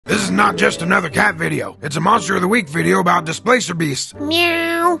is not just another cat video. It's a Monster of the Week video about Displacer Beasts.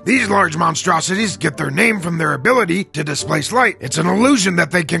 Meow. These large monstrosities get their name from their ability to displace light. It's an illusion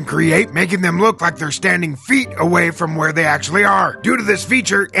that they can create, making them look like they're standing feet away from where they actually are. Due to this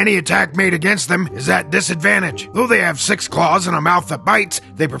feature, any attack made against them is at disadvantage. Though they have 6 claws and a mouth that bites,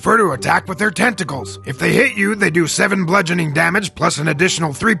 they prefer to attack with their tentacles. If they hit you, they do 7 bludgeoning damage plus an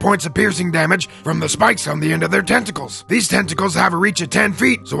additional 3 points of piercing damage from the spikes on the end of their tentacles. These tentacles have a reach of 10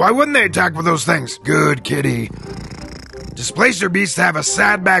 feet, so why wouldn't they attack with those things? Good kitty. Displacer Beasts have a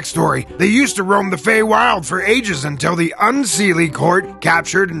sad backstory. They used to roam the Feywild for ages until the Unseelie court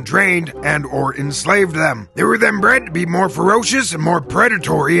captured and trained and/or enslaved them. They were then bred to be more ferocious and more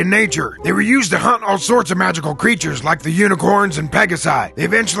predatory in nature. They were used to hunt all sorts of magical creatures like the unicorns and Pegasi. They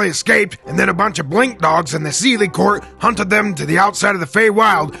eventually escaped, and then a bunch of blink dogs in the Seelie court hunted them to the outside of the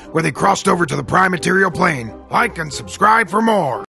Feywild, where they crossed over to the Prime Material Plane. Like and subscribe for more.